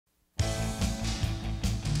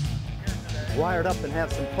wired up and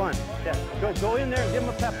have some fun. Yeah, go in there and give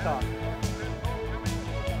them a pep talk.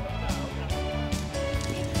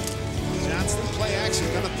 Johnston play action,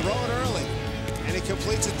 going to throw it early. And he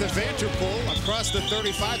completes it to Vanderpool across the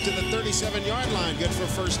 35 to the 37-yard line. Good for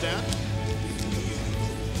first down.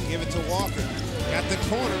 Give it to Walker. Got the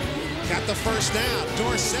corner. Got the first down.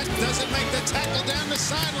 Dorsett doesn't make the tackle down the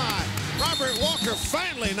sideline. Robert Walker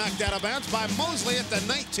finally knocked out of bounds by Mosley at the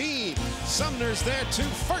 19. Sumner's there too.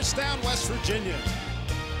 First down, West Virginia.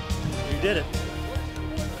 You did it.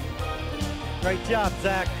 Great job,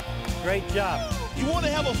 Zach. Great job. You want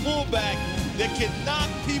to have a fullback that can knock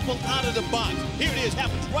people out of the box. Here it is,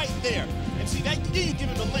 happens right there. And see, that you give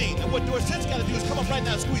him the lane. And what Dorsett's got to do is come up right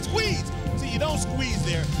now and squeeze. See, you don't squeeze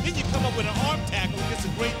there. Then you come up with an arm tackle against a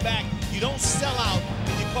great back. You don't sell out,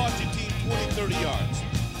 and you cost your team 20, 30 yards.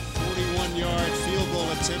 41-yard field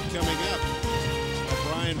goal attempt coming up by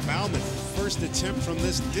Brian Bauman. First attempt from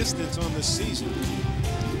this distance on the season.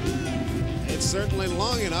 It's certainly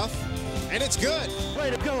long enough, and it's good.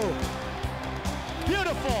 Way to go.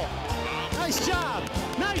 Beautiful. Nice job.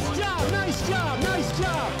 Nice job. Nice job. Nice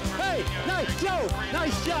job. Hey, nice Joe.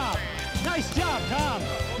 Nice job. Nice job, Tom.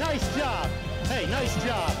 Nice job. Hey, nice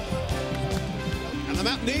job. And the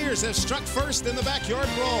Mountaineers have struck first in the backyard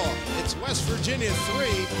brawl. It's West Virginia 3,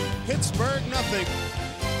 Pittsburgh nothing.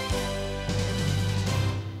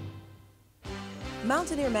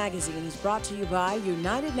 Mountaineer Magazine is brought to you by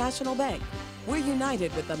United National Bank. We're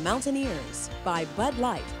united with the Mountaineers. By Bud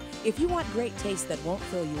Light. If you want great taste that won't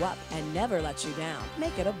fill you up and never lets you down,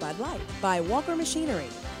 make it a Bud Light. By Walker Machinery,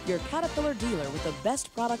 your Caterpillar dealer with the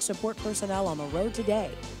best product support personnel on the road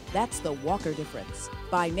today. That's the Walker difference.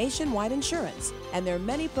 By Nationwide Insurance and their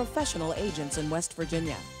many professional agents in West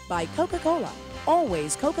Virginia. By Coca-Cola,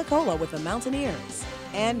 always Coca-Cola with the Mountaineers.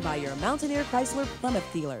 And by your Mountaineer Chrysler Plymouth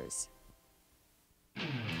dealers.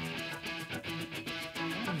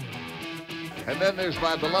 And then there's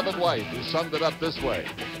my beloved wife, who summed it up this way.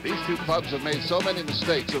 These two clubs have made so many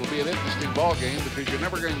mistakes, it'll be an interesting ball game because you're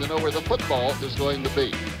never going to know where the football is going to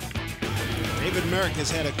be. David Merrick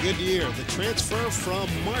has had a good year. The transfer from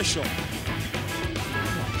Marshall.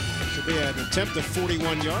 Should be an attempt of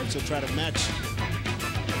 41 yards. He'll try to match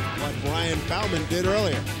what Brian Bauman did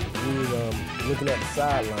earlier. We were looking at the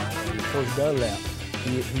sideline, and Coach Dunlap,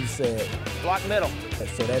 he said, Block middle.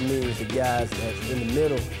 So that means the guys that's in the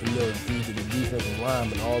middle, either the defensive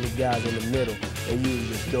linemen, all the guys in the middle, they usually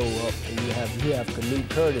just go up, and you have Canute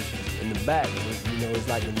Curtis in the back. It's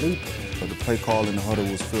like a leaper. But the play call in the huddle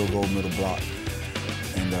was field goal, middle block,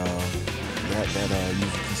 and that usually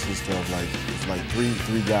consists of like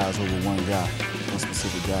three guys over one guy, one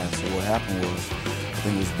specific guy. So what happened was, I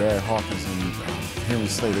think it was Barry Hawkins and Henry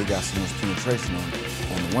Slay. They got so much penetration on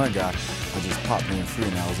the one guy. I just popped in free,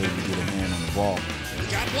 and I was able to get a hand on the ball. He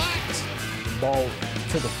got blocked. The ball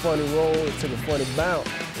took a funny roll, it took a funny bounce,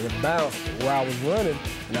 and it bounced where I was running,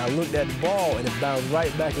 and I looked at the ball, and it bounced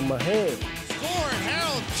right back in my hand. Score,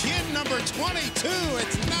 Harold Kidd, number 22.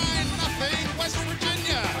 It's 9-0, West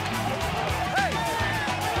Virginia. Hey,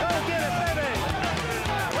 go get it, baby.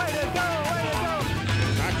 Way to go, way to go.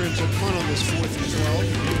 Cochran took punt on this 4th and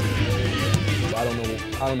 12.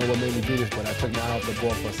 I don't know what made me do this, but I took my eye off the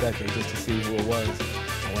ball for a second just to see who it was.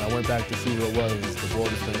 And when I went back to see who it was, the ball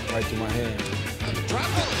just went right through my hand. Dropped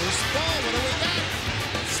it, loose ball, what do we got?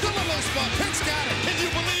 Still a loose ball, Pitt's got it. Can you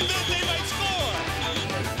believe this? They might score.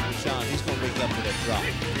 Sean, he's going to make up for that drop.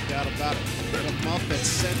 No doubt about it. A Muffet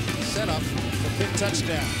set up the Pitt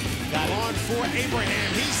touchdown. Got on for Abraham.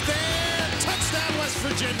 He's there. Touchdown, West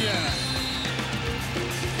Virginia.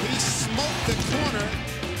 He smoked the corner.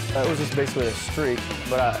 It was just basically a streak,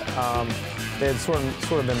 but they had sort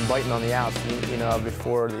of been biting on the outs,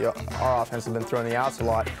 before our offense had been throwing the outs a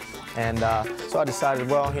lot. And so I decided,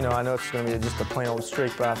 well, I know it's going to be just a plain old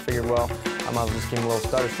streak, but I figured, well, I might as well just give him a little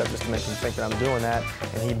stutter step just to make him think that I'm doing that.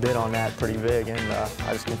 And he bid on that pretty big, and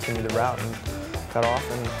I just continued the route and cut off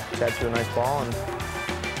and catch to a nice ball and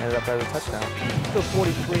ended up as a touchdown. Still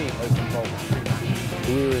 43 as the ball.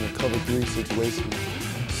 We were in a cover 3 situation.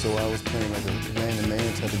 So I was playing like a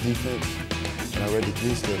man-to-man type of defense, and I read the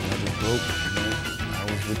 3-step, and I just broke, and I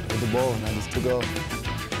was with the ball, and I just took off.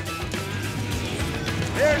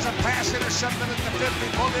 There's a pass intercepted at the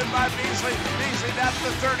 50, pulled in by Beasley. Beasley down to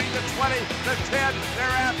the 30, the 20, the 10,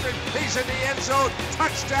 thereafter. He's in the end zone.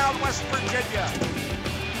 Touchdown, West Virginia.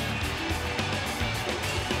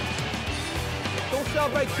 Don't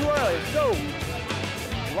celebrate too early. Let's go.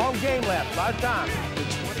 Long game left. A lot of time.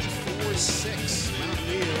 24-6.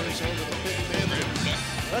 Mountaineers over the Pitt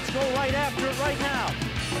Panthers. Let's go right after it right now.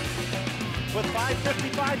 With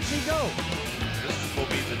 5:55 to go. will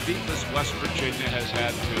be the deepest West Virginia has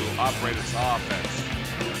had to operate its offense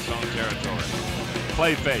in its own territory.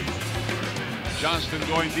 Play fake. Johnston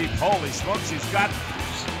going deep. Holy smokes, he's got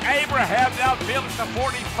Abraham downfield at the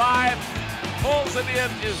 45. Pulls it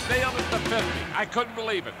in, is nailed at the 50. I couldn't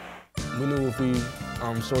believe it. We knew if we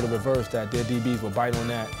sort of reversed that, their DBs would bite on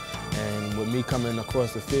that. And with me coming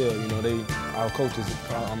across the field, you know, our coaches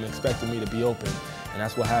expected me to be open. And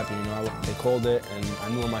that's what happened, you know. They called it, and I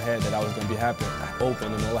knew in my head that I was going to be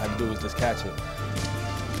open, and all I had to do was just catch it.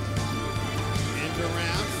 End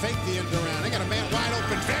around, fake the end around. They got a man wide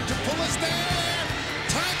open. Vanderpool is there.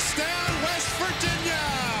 Touchdown, West Virginia.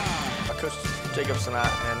 Coach Jacobson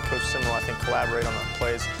and Coach Simmel, I think, collaborate on the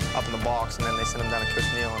plays up in the box, and then they send them down to Coach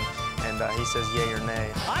Neal, and he says yay or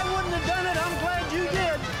nay. I wouldn't have done it. I'm glad you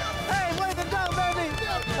did. Hey, way to go, baby.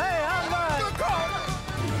 Hey, how about it?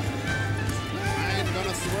 Ryan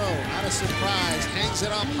gonna throw, not a surprise. Hangs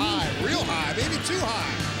it up high, real high, maybe too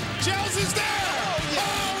high. Gels is there.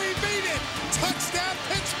 Oh, he beat it. Touchdown,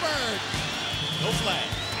 Pittsburgh. No flag.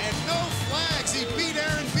 And no flags. He beat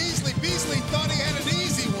Aaron Beasley. Beasley thought he had an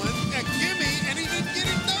easy one, a gimme, and he didn't get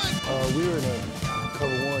it done. We were in a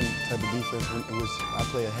cover one type of defense in which I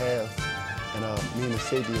play a half, and me and the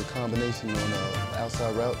safety a combination on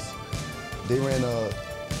outside routes. They ran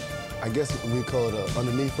I guess we call it an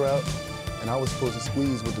underneath route, and I was supposed to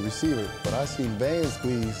squeeze with the receiver, but I seen Van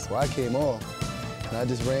squeeze, so I came off, and I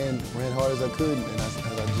just ran hard as I could, and as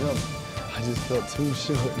I jumped, I just felt too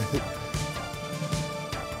short.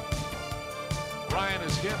 Ryan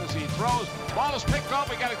is hit as he throws. Ball is picked off.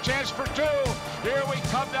 We got a chance for two. Here we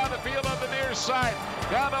come down the field on the near side.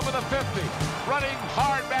 Down over the 50. Running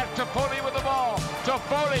hard back to Pony with the ball. To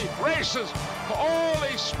Pony. Races.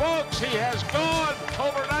 Holy smokes. He has gone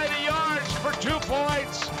over 90 yards for 2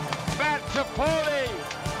 points. Back to Pony.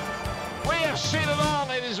 We have seen it all,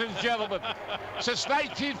 ladies and gentlemen. Since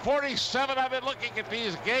 1947, I've been looking at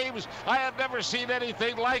these games. I have never seen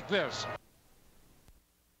anything like this.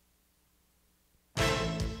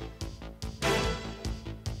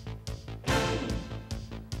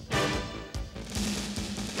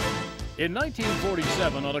 In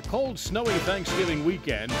 1947, on a cold, snowy Thanksgiving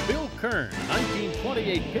weekend, Bill Kern,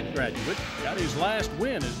 1928 Pitt graduate, got his last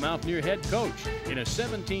win as Mountaineer head coach in a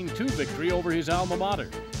 17-2 victory over his alma mater.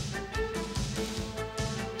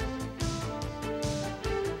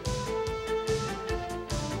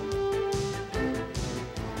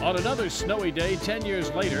 On another snowy day 10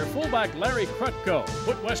 years later, fullback Larry Krutko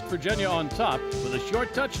put West Virginia on top with a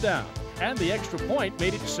short touchdown, and the extra point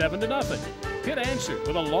made it 7-0. Pitt answered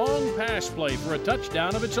with a long pass play for a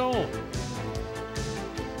touchdown of its own.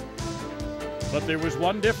 But there was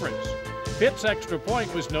one difference. Pitt's extra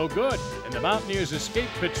point was no good, and the Mountaineers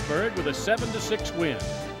escaped Pittsburgh with a 7-6 win.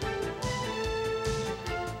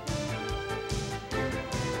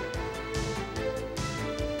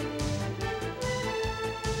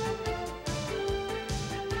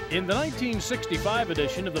 In the 1965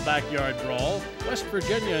 edition of the Backyard Brawl, West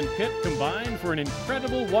Virginia and Pitt combined for an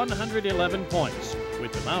incredible 111 points,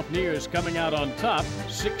 with the Mountaineers coming out on top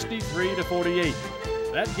 63-48.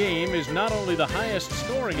 That game is not only the highest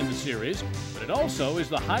scoring in the series, but it also is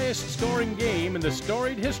the highest scoring game in the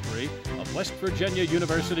storied history of West Virginia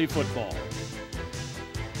University football.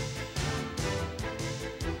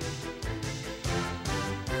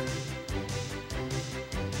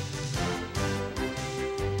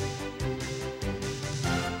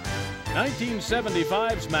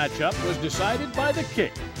 (1975's matchup was decided by the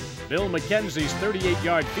kick. Bill McKenzie's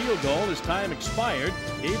 38-yard field goal as time expired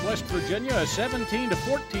gave West Virginia a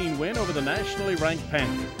 17-14 win over the nationally ranked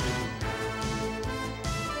Panthers.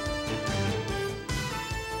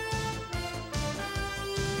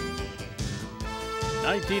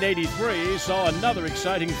 (1983 saw another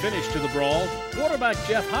exciting finish to the brawl. Quarterback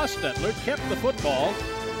Jeff Hostetler kept the football,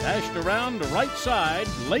 dashed around the right side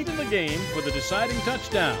late in the game for the deciding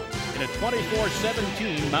touchdown in a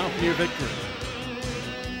 24-17 Mountaineer victory.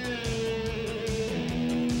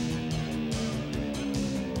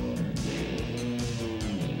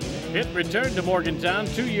 Pitt returned to Morgantown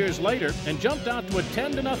 2 years later and jumped out to a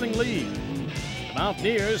 10-0 lead. The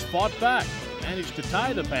Mountaineers fought back, managed to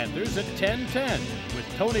tie the Panthers at 10-10 with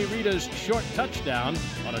Tony Rita's short touchdown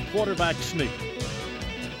on a quarterback sneak.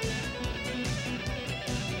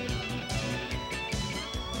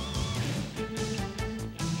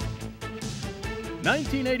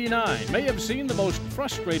 (1989 may have seen the most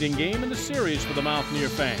frustrating game in the series for the Mountaineer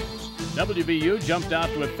fans. WVU jumped out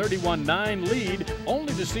to a 31-9 lead,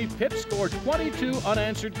 only to see Pitt score 22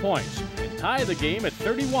 unanswered points and tie the game at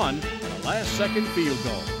 31 on a last-second field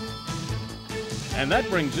goal. And that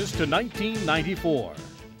brings us to 1994.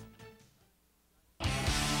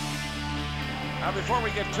 Now, before we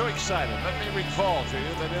get too excited, let me recall to you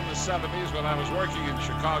that in the 70s, when I was working in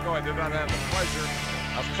Chicago, I did not have the pleasure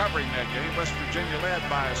of covering that game. West Virginia led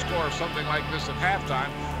by a score of something like this at halftime.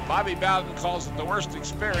 Bobby Bowden calls it the worst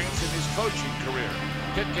experience in his coaching career.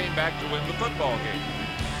 Pitt came back to win the football game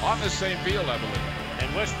on the same field, I believe. And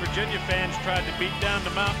West Virginia fans tried to beat down the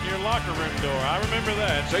Mountaineer locker room door. I remember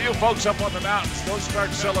that. So you folks up on the mountains, don't start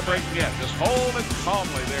celebrating yet. Just hold it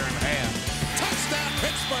calmly there in hand. Touchdown,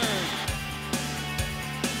 Pittsburgh!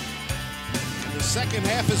 The second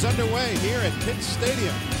half is underway here at Pitt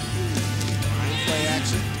Stadium. Play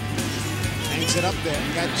action. Hangs it up there.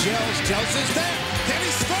 Got Gels. Gels is there. Can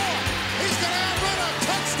he score? He's going to outrun a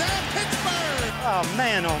touchdown, Pittsburgh! Oh,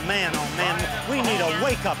 man, oh, man, oh, man. We need a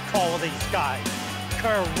wake-up call of these guys.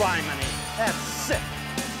 Kerriminy. That's sick.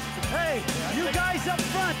 Hey, you guys up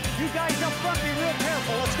front. You guys up front, be real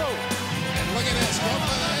careful. Let's go. And look at this. Go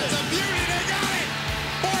for that. It's a beauty. They got it.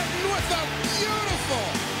 Barton with a beautiful.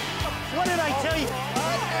 What did I tell you?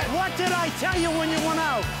 What did I tell you when you went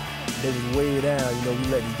out? They was way down, you know, we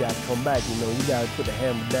let these guys come back, you know, you gotta put the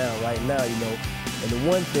hammer down right now, you know. And the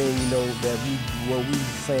one thing, you know, that what we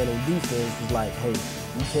saying on defense is like, hey,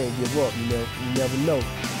 we can't give up, you know, you never know.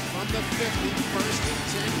 From the 50, first and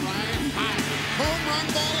 10, Ryan high. Home run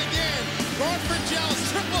ball again. Going for Gels,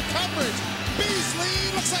 triple coverage. Beasley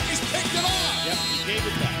looks like he's picked it off. Yep, he gave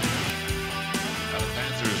it back. Now the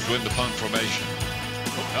Panthers win the punt formation.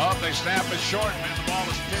 Oh, they snap it short, and the ball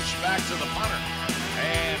is pitched back to the punter.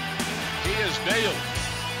 And he is nailed.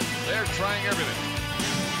 They're trying everything.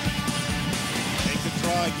 Take the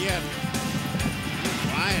draw again.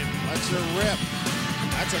 Ryan lets her rip.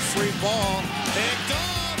 That's a free ball. Picked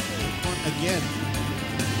off. Again.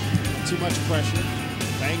 Too much pressure.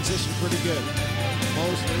 Bangs this one pretty good.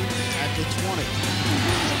 Mosley at the 20.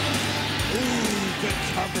 Ooh, good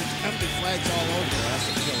coverage. Penalty flags all over. That's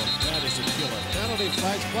a killer. That is a killer. Penalty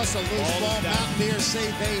flags plus a loose ball. Mountaineers say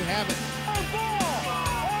they have it.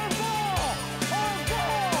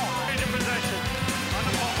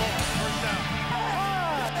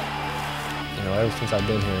 You know, ever since I've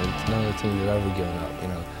been here, none of the teams have ever given up. You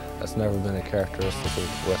know, that's never been a characteristic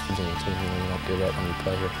of West Virginia team. You know, we don't give up when we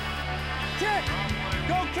play here. Kick!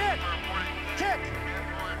 Go kick! Kick!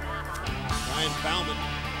 Ryan Bauman.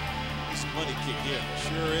 This money kick here.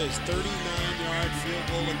 Sure is. 39-yard field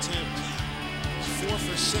goal attempt. He's 4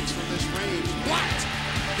 for 6 from this range. Blocked!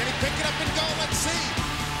 Can he pick it up and go? Let's see.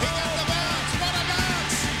 He got the bounce. What a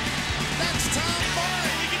bounce! That's Tom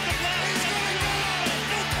Barton. He gets the block. He's going to go!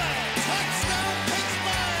 Touchdown,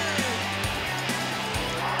 Pittsburgh!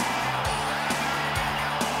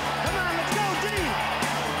 Come on, let's go, D!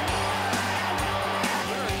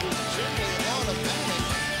 America's generally automatic.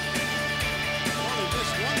 Only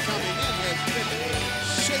this one coming in has been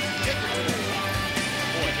shaky kicker today.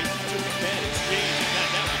 Boy, he took a bad exchange and got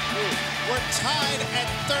that one through. We're tied at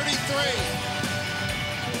 33.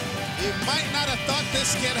 You might not have thought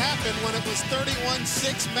this could happen when it was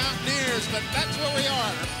 31-6 Mountaineers, but that's where we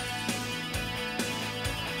are.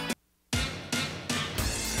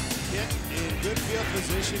 Pitt in good field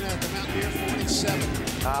position at the Mountaineer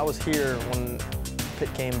 47. I was here when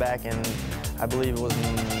Pitt came back, and I believe it was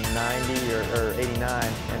 90 or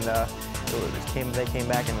 89, and they came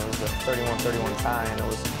back, and it was a 31-31 tie, and it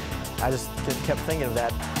was. I just kept thinking of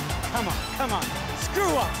that. Come on, come on.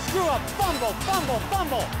 Screw up, fumble, fumble,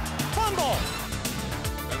 fumble, fumble.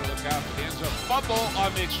 Better look out for the end zone. Fumble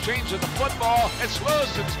on the exchange of the football. It's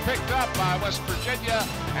loose. It's picked up by West Virginia,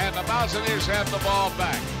 and the Mountaineers have the ball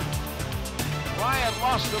back. Ryan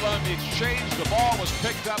lost it on the exchange. The ball was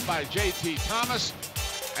picked up by J.T. Thomas,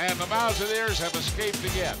 and the Mountaineers have escaped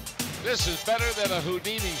again. This is better than a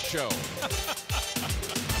Houdini show.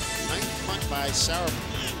 Ninth punt by Sauer.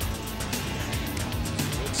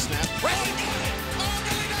 Good snap. Oh,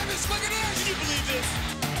 Billy Davis, look at this! Can you believe this?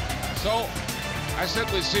 So, I said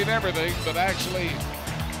we've seen everything, but actually,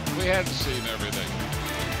 we hadn't seen everything.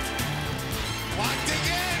 Blocked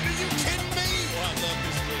again. Are you kidding me? Oh, I love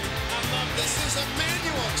this game. I love this. Is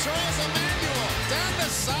Emmanuel, Charles Emmanuel, down the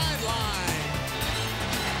sideline.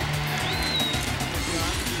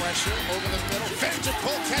 Beyond pressure, over the middle.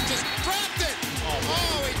 Vanderpool catches, dropped it.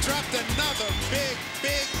 Oh, he dropped another big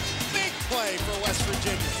play for West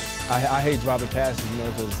Virginia. I hate dropping passes, you know,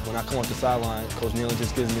 because when I come off the sideline, Coach Nealon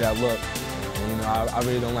just gives me that look. And, you know, I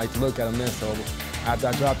really don't like to look at him then. So after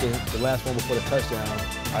I dropped the last one before the touchdown,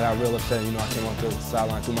 I got real upset. You know, I came off the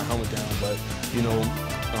sideline, threw my helmet down. But, you know,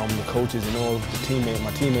 the coaches and all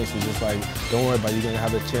my teammates was just like, don't worry about it. You're going to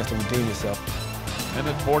have a chance to redeem yourself.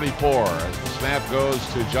 Minute 44 as the snap goes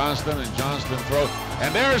to Johnston, and Johnston throws.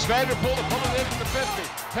 And there's Vanderpool to pull it in at the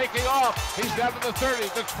 50. taking off. He's down to the 30,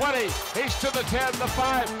 the 20. He's to the 10, the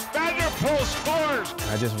 5. Vanderpool scores.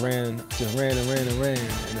 I just ran and ran,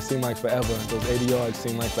 and it seemed like forever. Those 80 yards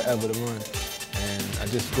seemed like forever to run. And I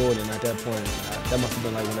just scored, and at that point, that must have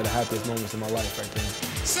been like one of the happiest moments in my life right there.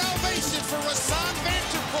 Salvation for Rashawn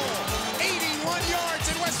Vanderpool. 81 yards,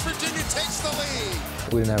 and West Virginia takes the lead.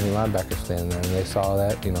 We didn't have any linebackers standing there, and they saw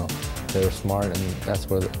that, you know, they were smart, and that's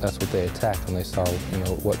what they attacked when they saw, you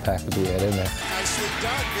know, what package we had in there. Nicely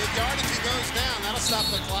done. Big yardage, he goes down. That'll stop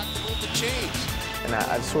the clock to move the change. And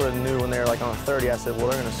I sort of knew when they were like on 30, I said,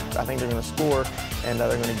 well, I think they're going to score, and they're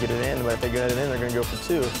going to get it in. But if they get it in, they're going to go for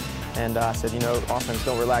 2. And I said, you know, offense,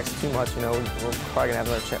 don't relax too much. You know, we're probably going to have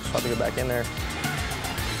another shot to go back in there. There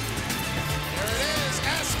it is.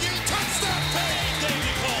 Askew, touchdown pass.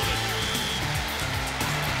 Davey called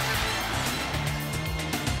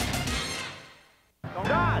it.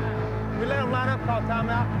 John, we let them line up, call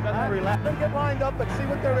timeout. That's where we left them. Get lined up, but see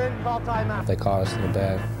what they're in, call timeout. They caught us in a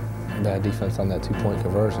bad defense on that 2-point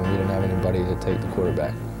conversion. We didn't have anybody to take the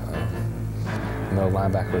quarterback. No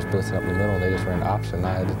linebacker was blitzing up the middle, and they just ran option.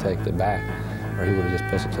 I had to take the back, or he would have just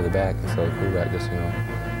pushed it to the back, and so the quarterback just, you know,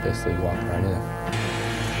 basically walked right in.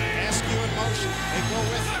 Askew in motion. They go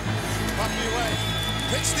with him. Puppy away.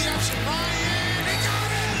 Pitch the option. Ryan, he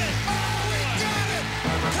got it! Oh, he got it!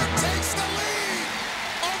 Pitt takes the lead!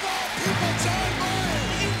 Of all people, John Ryan!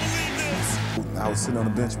 Can you believe this? I was sitting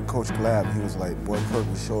on the bench with Coach Clapp, and he was like, boy, Kirk,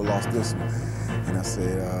 we sure lost this one. And I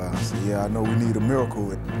said, yeah, I know we need a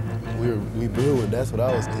miracle. We blew it, that's what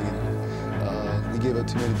I was thinking. We gave up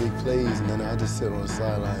too many big plays, and then I just sit on the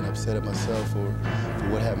sideline upset at myself for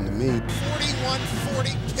what happened to me.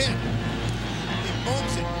 41-40 Pitt. He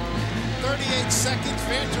booms it. 38 seconds,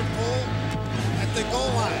 Vanderpool at the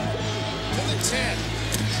goal line. To the 10.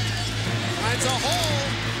 Finds a hole.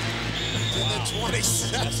 To the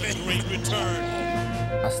 27. Great return.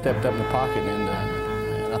 I stepped up in the pocket, and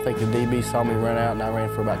I think the DB saw me run out, and I ran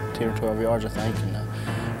for about 10 or 12 yards, I think. And I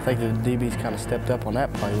think the DBs kind of stepped up on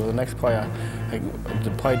that play. Well, the next play,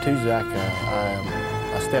 the play to Zach,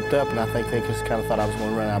 I stepped up, and I think they just kind of thought I was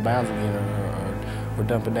going to run out of bounds again or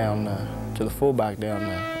dump it down to the fullback down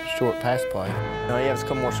short pass play. You know, you have a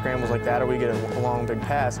couple more scrambles like that, or we get a long, big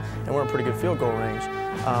pass, and we're in pretty good field goal range.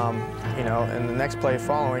 You know, and the next play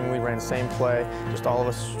following, we ran the same play, just all of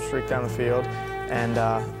us streaked down the field, and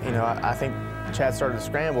you know, I think Chad started to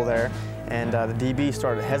scramble there, and the DB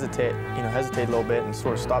started to hesitate a little bit and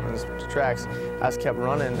sort of stopped in his tracks. I just kept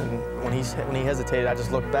running, and when he hesitated, I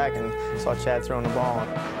just looked back and saw Chad throwing the ball.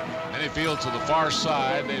 Many field to the far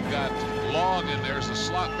side. They've got Long in there as the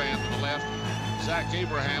slot man to the left. Zach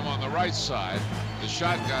Abraham on the right side. The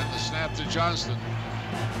shotgun, the snap to Johnston.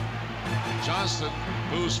 Johnston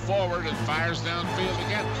moves forward and fires downfield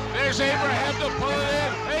again. There's Abraham to pull it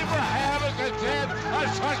in. Abraham at the 10, a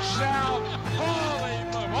touchdown. Holy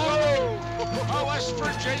moly! A West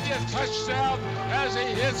Virginia touchdown as he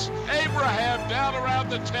hits Abraham down around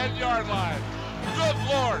the 10-yard line. Good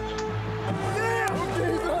Lord.